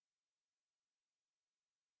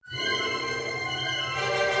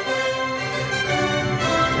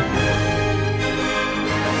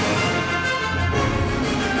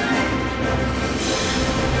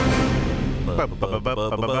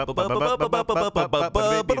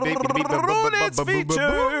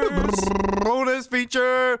Bonus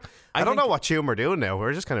feature. I don't know what tune we're doing now.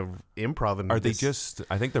 We're just kind of improvising. Are they just?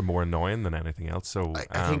 I think they're more annoying than anything else. So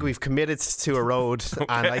I think we've committed to a road,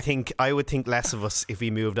 and I would think less of us if we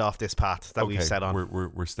moved off this path that we've set on.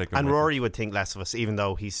 We're sticking. And with Rory it. would think less of us, even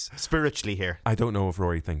though he's spiritually here. I don't know if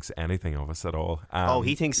Rory thinks anything of us at all.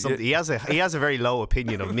 He thinks something. He has a very low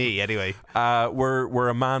opinion of me. Anyway, we're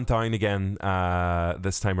a man down again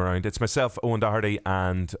this time around. It's myself, Owen Doherty,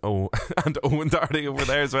 and Owen Doherty over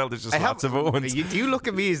there as well. There's just lots of Owens. Do you look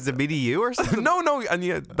at me as the mini you or something? No, and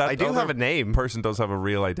yeah, that I do have a name. Person does have a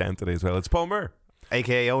real identity as well. It's Paul Moore,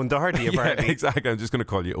 aka Owen Doherty. Apparently, yeah, exactly. I'm just going to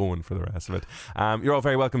call you Owen for the rest of it. You're all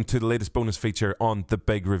very welcome to the latest bonus feature on the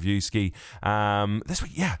Big Review Ski. This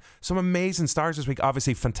week, some amazing stars this week.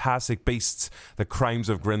 Obviously, Fantastic Beasts: The Crimes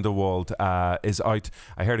of Grindelwald is out.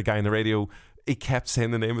 I heard a guy on the radio. He kept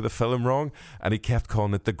saying the name of the film wrong, and he kept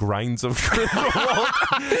calling it The Grinds of Grindelwald.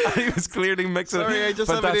 And he was clearly mixing. Sorry, I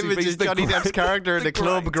just have an image of Johnny Depp's character in the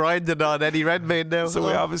club grinding on Eddie Redmayne now. So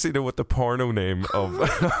we obviously know what the porno name of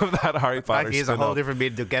that Harry Potter. That is a whole different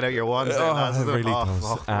meaning to Get Out Your Wands. It really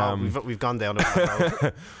does. We've gone down a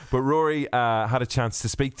road. But Rory had a chance to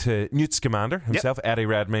speak to Newt Scamander himself, Eddie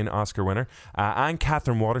Redmayne, Oscar winner, and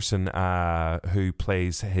Katherine Waterson, who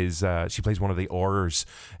plays she plays one of the Aurors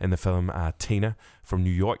in the film Tina from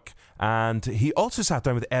New York. And he also sat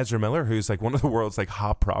down with Ezra Miller, who's like one of the world's like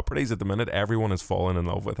hot properties at the minute. Everyone is falling in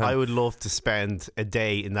love with him. I would love to spend a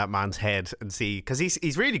day in that man's head and see, because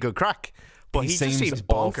he's really good crack, but he just seems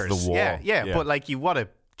bonkers. Off the wall. Yeah, but like you want to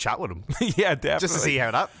chat with him. Yeah, definitely. Just to see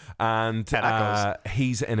how that goes.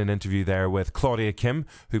 He's in an interview there with Claudia Kim,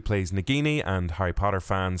 who plays Nagini, and Harry Potter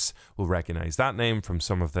fans will recognise that name from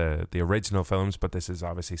some of the original films, but this is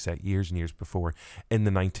obviously set years and years before, in the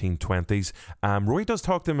 1920s. Roy does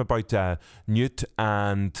talk to him about Newt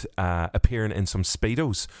and appearing in some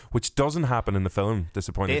Speedos, which doesn't happen in the film,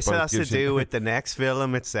 disappointing. This has to do with the next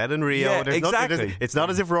film. It's set in Rio. Yeah, exactly. It's not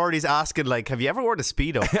as if Rory's asking, like, have you ever worn a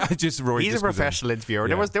Speedo? He's a professional interviewer.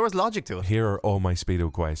 Yeah. There was logic to it. Here are all my Speedo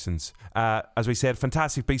questions. As we said,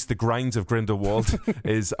 Fantastic Beasts: The Grinds of Grindelwald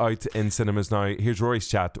is out in cinemas now. Here's Rory's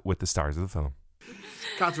chat with the stars of the film.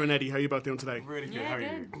 Katherine and Eddie, how are you both doing today? Really good. How are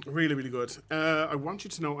you? Really, really good. I want you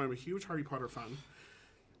to know I'm a huge Harry Potter fan.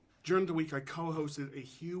 During the week, I co-hosted a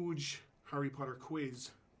huge Harry Potter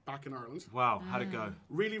quiz back in Ireland. Wow, how'd it go?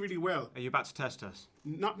 Really, really well. Are you about to test us?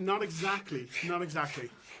 Not exactly. Not exactly.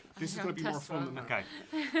 This is going to be more fun than that.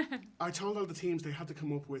 Okay. I told all the teams they had to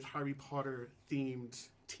come up with Harry Potter themed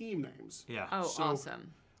team names. Yeah. Oh, So,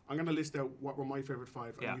 awesome. I'm going to list out what were my favourite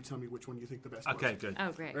 5, Yeah. and you tell me which one you think the best was. Okay, good.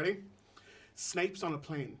 Oh, great. Ready? Snape's on a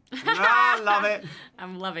plane. Love it.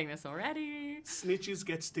 I'm loving this already. Snitches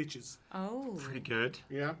get stitches. Oh. Pretty good.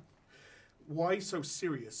 Yeah. Why so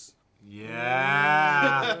serious?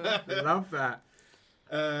 Yeah. Love that.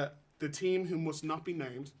 The team who must not be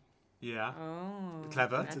named. Yeah. Oh.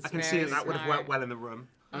 Clever. That's I can see very that would have smart. worked well in the room.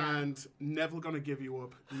 And never gonna give you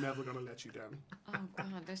up, never gonna let you down. Oh,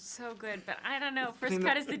 God, they're so good. But I don't know. First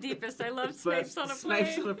cut is the deepest. I love But Snape's on a plane.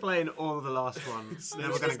 Snape's on a plane or the last one.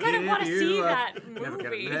 Never I gonna just kind of give want to you see up. that Never gonna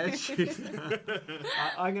movie. let you down.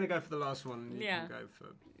 I'm going to go for the last one. You Yeah. can go for...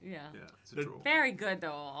 Yeah. Yeah, it's a draw. Very good,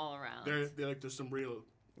 though, all around. They're like, there's some real,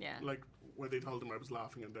 Yeah. like, where they told them I was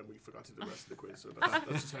laughing and then we forgot to do the rest of the quiz. So that's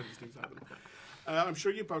just how these things happen. I'm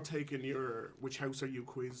sure you've both taken your Which House Are You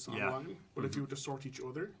quiz online, but if you were to sort each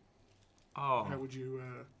other, how would you...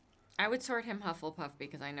 I would sort him Hufflepuff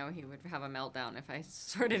because I know he would have a meltdown if I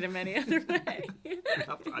sorted him any other way.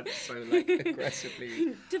 I'm so like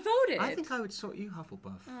aggressively Devoted. I think I would sort you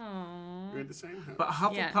Hufflepuff. Aww. You're in the same house. But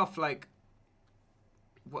Hufflepuff, like,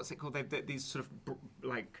 what's it called? They've these sort of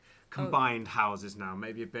like combined houses now.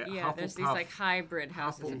 Maybe a bit. Yeah, Hufflepuff, there's these like hybrid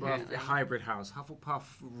houses. Hufflepuff, apparently. hybrid house. Hufflepuff,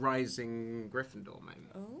 Rising Gryffindor, maybe.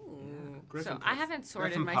 Oh. Yeah. So I haven't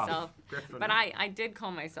sorted Gryffindor. myself, Gryffindor. but I did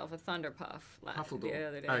call myself a Thunderpuff the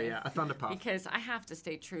other day. Oh yeah, a Thunderpuff. Because I have to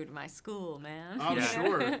stay true to my school, man. I'm Yeah.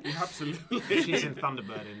 sure. Absolutely. She's in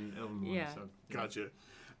Thunderbird in Ilmore. Yeah. So. Gotcha.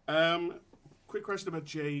 Quick question about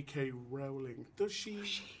J.K. Rowling. Does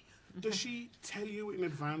she tell you in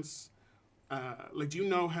advance? Like, do you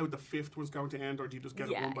know how the 5th was going to end, or do you just get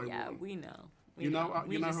it one by Yeah, one? we know. You know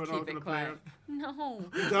We how just it's all keep going it to play quiet. out? No.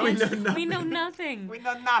 You don't? We know nothing. We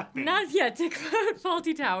know nothing. Not yet. To quote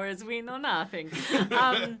Faulty Towers, we know nothing.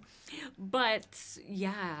 But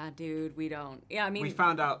yeah, dude, we don't. Yeah, I mean, We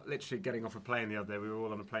found out literally getting off a plane the other day. We were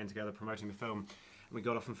all on a plane together promoting the film. And we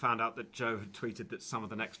got off and found out that Joe had tweeted that some of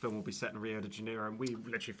the next film will be set in Rio de Janeiro, and we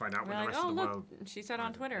literally find out we're when the like, rest oh of the look, world. she said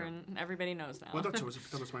on Twitter, and everybody knows now. Well, that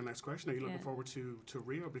was my next question. Are you looking forward to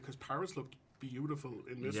Rio? Because Paris looked beautiful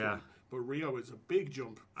in this Yeah. one. But Rio is a big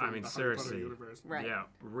jump from the Harry Potter seriously. universe. Right. Yeah,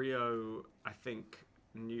 Rio, I think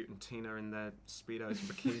Newt and Tina in their Speedos and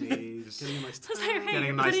bikinis. Getting a nice I was like, Getting a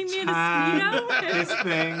hey, nice putting me in a tan. Speedo? This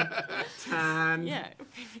thing, tan, Yeah.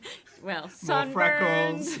 Well, more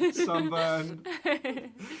sunburned. freckles, sunburn.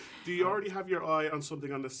 Do you already have your eye on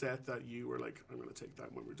something on the set that you were like, I'm going to take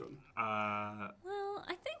that when we're done? Well,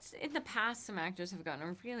 I think in the past some actors have gotten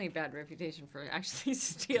a really bad reputation for actually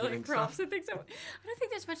stealing props and things. So I don't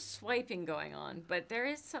think there's much swiping going on, but there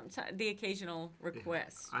is the occasional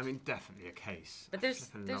request. I mean, definitely a case. But I there's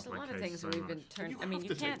flipping a love my lot of case things so that we've much. been turned. You I mean, have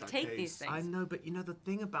you to take can't that take case. these things. I know, but the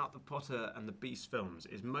thing about the Potter and the Beast films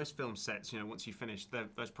is most film sets, once you finish,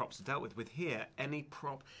 those props are dealt with. With here, any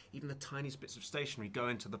prop, even the tiniest bits of stationery, go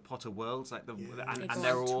into the Potter worlds, like They and go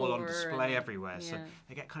they're on all on tour display and- everywhere. So yeah.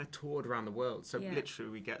 they get kind of toured around the world. So Yeah.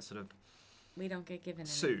 literally, we get sort of We don't get given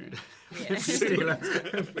sued. anything.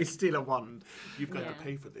 If we steal a wand. You've got Yeah. to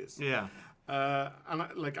pay for this. Yeah.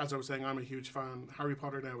 As I was saying, I'm a huge fan. Harry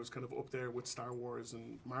Potter now is kind of up there with Star Wars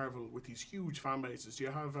and Marvel with these huge fan bases. Do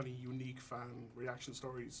you have any unique fan reaction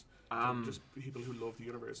stories from just people who love the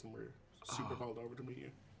universe and were super bowled over to meet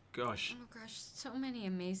you? Gosh. Oh gosh, so many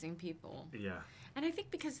amazing people. Yeah. And I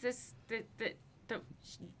think because the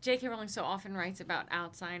J.K. Rowling so often writes about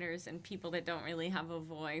outsiders and people that don't really have a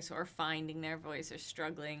voice or finding their voice or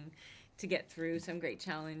struggling to get through some great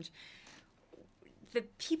challenge. The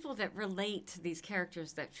people that relate to these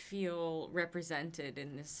characters that feel represented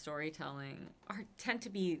in this storytelling tend to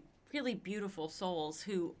be really beautiful souls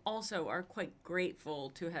who also are quite grateful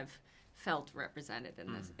to have felt represented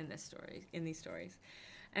in these stories.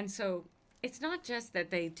 And so it's not just that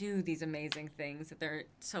they do these amazing things, that they're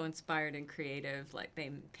so inspired and creative, like they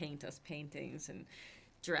paint us paintings and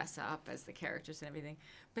dress up as the characters and everything,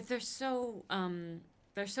 but they're so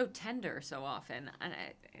tender so often, and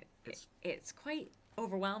it's quite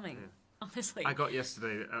overwhelming, honestly. I got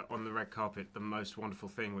yesterday on the red carpet the most wonderful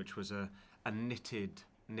thing, which was a knitted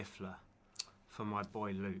niffler for my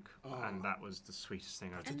boy Luke, and that was the sweetest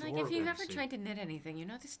thing I've And ever like, if you've ever seen. tried to knit anything,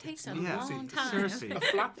 this takes a Yeah, long time. seriously. A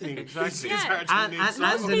flat thing. Exactly. It's hard to And- knit. and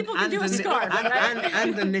most people can do a scarf, right?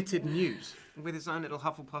 and the knitted Newt with his own little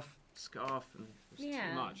Hufflepuff scarf, and it's Yeah.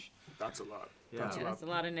 too much. That's a lot. Yeah. That's a Yeah, lot. that's a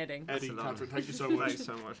lot of knitting. Eddie, That's a lot. Catherine, thank you so much. Thanks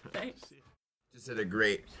so much. Thanks. Just had a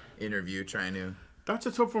great interview trying to. That's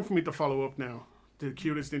a tough one for me to follow up now. The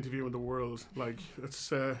cutest interview in the world. Like, that's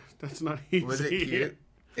not easy. Was it cute?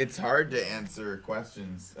 It's hard to answer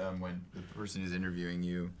questions when the person who's interviewing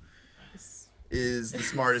you is the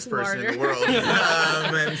smartest person in the world.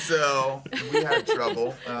 And so we had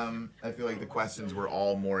trouble. I feel like the questions were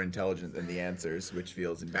all more intelligent than the answers, which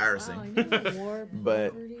feels embarrassing.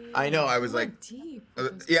 But I know, I was like, deep.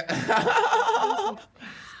 yeah.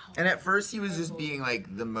 And at first he was just being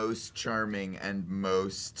like the most charming and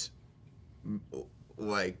most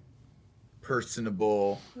like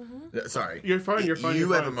personable. Sorry. You're fine, you're fine, You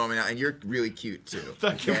you're have fine. a moment now, and you're really cute too.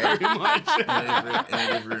 Thank you okay? very much. in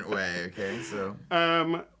a different way, okay? So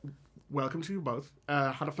Welcome to you both.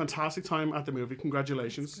 Had a fantastic time at the movie.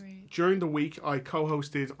 Congratulations. Great. During the week, I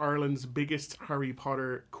co-hosted Ireland's biggest Harry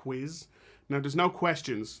Potter quiz. Now, there's no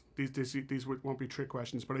questions. These won't be trick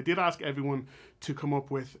questions, but I did ask everyone to come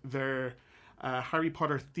up with their Harry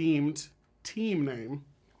Potter themed team name,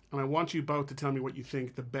 and I want you both to tell me what you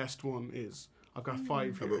think the best one is. I've got 5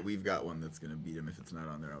 oh, here. but we've got one that's gonna beat him if it's not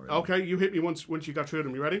on there already. Okay, you hit me once you got through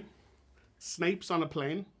them. You ready? Snape's on a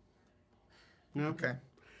plane. No. Okay.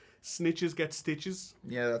 Snitches get stitches.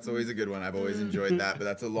 Yeah, that's always a good one. I've always enjoyed that, but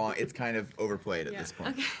it's kind of overplayed at this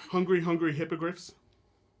point. Hungry hippogriffs.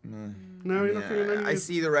 No, you're not feeling any of I this?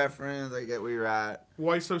 see the reference. I get where you're at.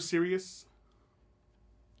 Why so serious?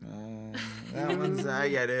 That one's, I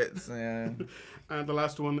get it. So, yeah. And the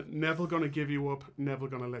last one, Neville gonna give you up, Neville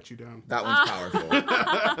gonna let you down. That one's powerful.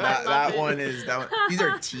 that one is that one. These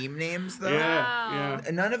are team names though. Yeah.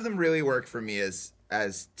 And none of them really work for me as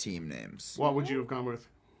team names. What would you have gone with?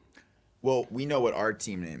 Well, we know what our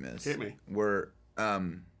team name is. Hit me. We're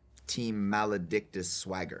Team Maledictus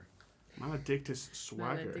Swagger. Maledictus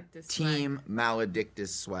Swagger. Team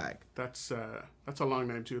Maledictus Swag. That's a long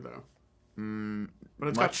name too, though. But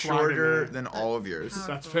it's got Much swag in shorter there. than all of yours.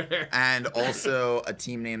 That's fair. And also a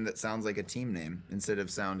team name that sounds like a team name instead of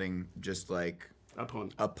sounding just like A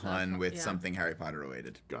pun. a pun with yeah. something Harry Potter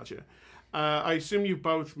related. Gotcha. I assume you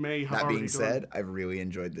both may have That already being done. said, I've really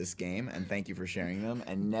enjoyed this game and thank you for sharing them.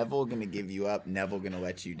 And Neville gonna give you up, Neville gonna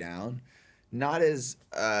let you down. Not as,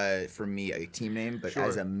 for me, a team name, but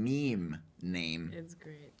as a meme name. It's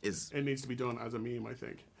great. It needs to be done as a meme, I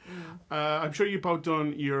think. I'm sure you've both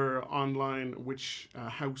done your online which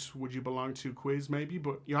house would you belong to quiz, maybe,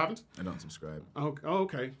 but you haven't? I don't subscribe. Oh,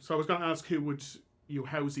 okay. So I was going to ask, who would you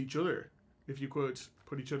house each other if you could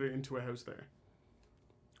put each other into a house there?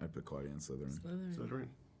 I'd put Claudia in Slytherin. Slytherin.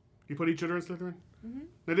 You put each other in Slytherin? Mm-hmm.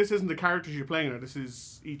 Now, this isn't the characters you're playing now. This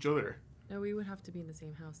is each other. No, we would have to be in the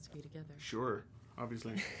same house to be together. Sure,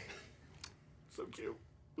 obviously. So cute.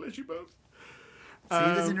 Bless you both.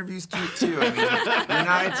 See, this interview's cute too. I mean, you're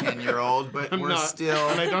not a 10-year-old, but we're still.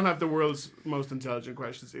 And I don't have the world's most intelligent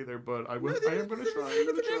questions either, but I will. I am going to try.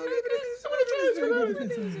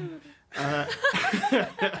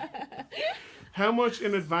 How much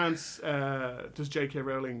in advance does J.K.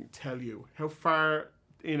 Rowling tell you? How far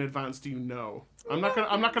in advance do you know? I'm not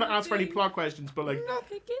gonna ask for any plot questions, but like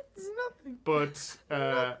Nothing. But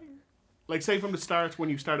like, say from the start when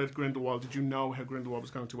you started Grindelwald, did you know how Grindelwald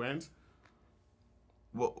was going to end?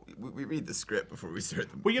 Well, we read the script before we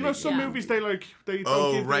start the. Well, you know, some movies they don't give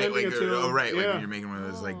the right, ending until. like when you're making one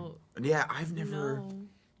of those like. Yeah, I've never. No.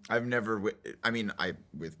 I mean,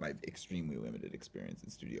 with my extremely limited experience in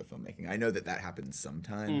studio filmmaking, I know that happens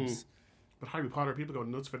sometimes. But Harry Potter, people go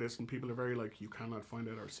nuts for this, and people are very like, you cannot find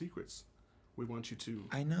out our secrets. We want you to.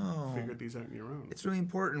 I know. Figure these out on your own. It's really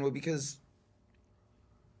important, well, because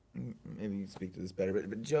maybe you speak to this better,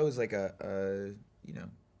 but Joe's like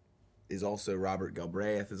is also Robert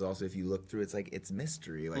Galbraith. Is also, if you look through, it's like it's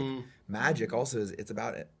mystery. Like magic also it's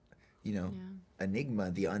about it.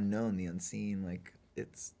 Enigma, the unknown, the unseen. Like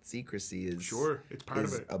it's secrecy is it's part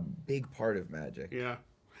of it. A big part of magic. Yeah.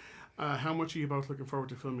 How much are you both looking forward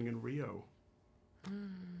to filming in Rio?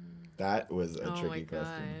 That was a tricky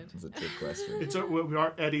question. It was a trick question.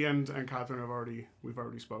 Eddie and Katherine we've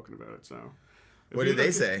already spoken about it. So, what did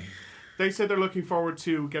they say? They said they're looking forward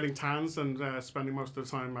to getting tans and spending most of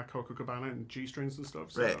the time at Copacabana and G-strings and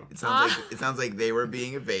stuff. So. Right. It sounds like they were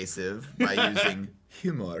being evasive by using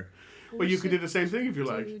humor. Well, you could do the same thing if you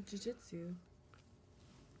like. Jiu-jitsu.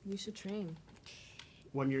 You should train.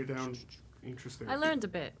 1 year down. Interesting. I learned a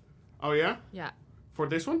bit. Oh yeah? Yeah. For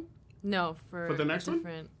this one? No, for the next one?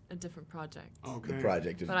 A different project. Okay. The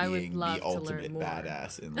project of being the ultimate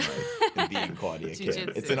badass in life and being Claudia Kim.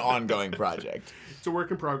 It's an ongoing project. It's a work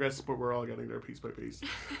in progress, but we're all getting there piece by piece.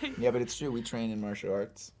 Yeah, but it's true. We train in martial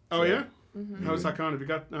arts. Oh, yeah? Mm-hmm. How's that going? Have you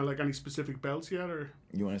got like any specific belts yet? Or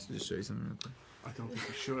you want us to just show you something real quick? I don't think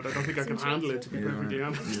we should. I don't think I can handle it, to be perfectly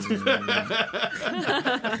honest.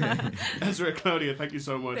 Ezra, Claudia, thank you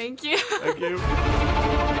so much. Thank you. Thank you.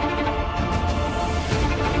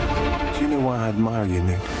 Do you know why I admire you,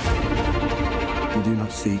 Nick? You do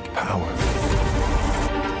not seek power.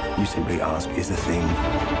 You simply ask, is a thing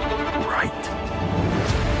right?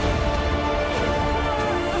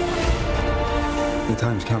 The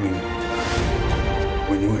time's coming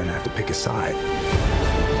when you're gonna have to pick a side.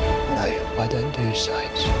 No, I don't do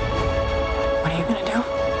sides. What are you gonna do?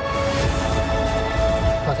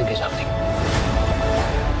 I think it's nothing.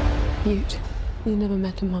 Mute. You never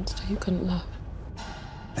met a monster you couldn't love.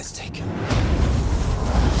 Let's take him.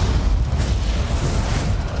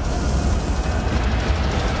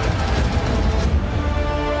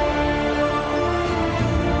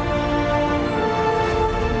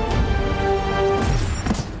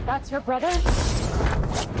 That's your brother?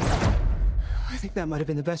 I think that might have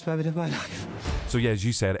been the best moment of my life. So yeah, as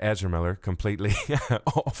you said, Ezra Miller completely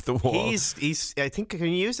off the wall. He's. I think, can you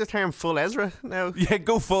use the term full Ezra now? Yeah,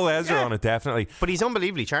 go full Ezra on it, definitely. But he's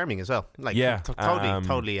unbelievably charming as well. Like,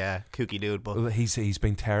 totally kooky dude. But he's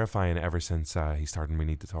been terrifying ever since he started. We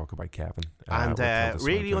need to talk about Kevin. And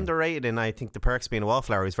really underrated. And I think The Perks of Being a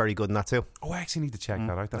Wallflower is very good in that too. Oh, I actually need to check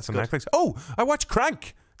that out. That's on Netflix. Oh, I watched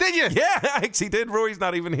Crank. Did you? Yeah, I actually did. Rory's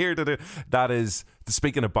not even here to do. That is,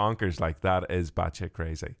 speaking of bonkers, like that is batshit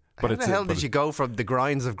crazy. But how the hell did you go from the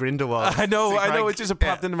Crimes of Grindelwald? I know. It just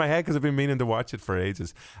popped into my head because I've been meaning to watch it for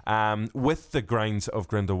ages. With the Crimes of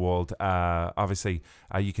Grindelwald, obviously,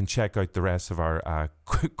 you can check out the rest of our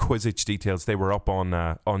Quizzitch details. They were up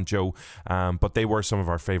on Joe, but they were some of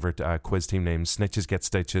our favourite quiz team names. Snitches Get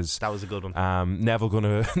Stitches. That was a good one. Never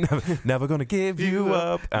gonna give you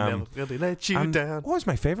up. Never gonna let you down. What was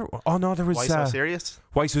my favourite one? Oh no, there was Why So Serious?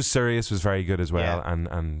 Why So Serious was very good as well,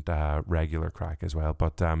 and Regular Crack as well.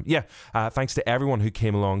 But thanks to everyone who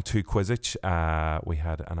came along to Quizzitch. We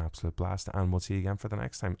had an absolute blast, and we'll see you again for the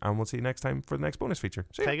next time. And we'll see you next time for the next bonus feature.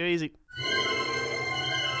 Take it easy.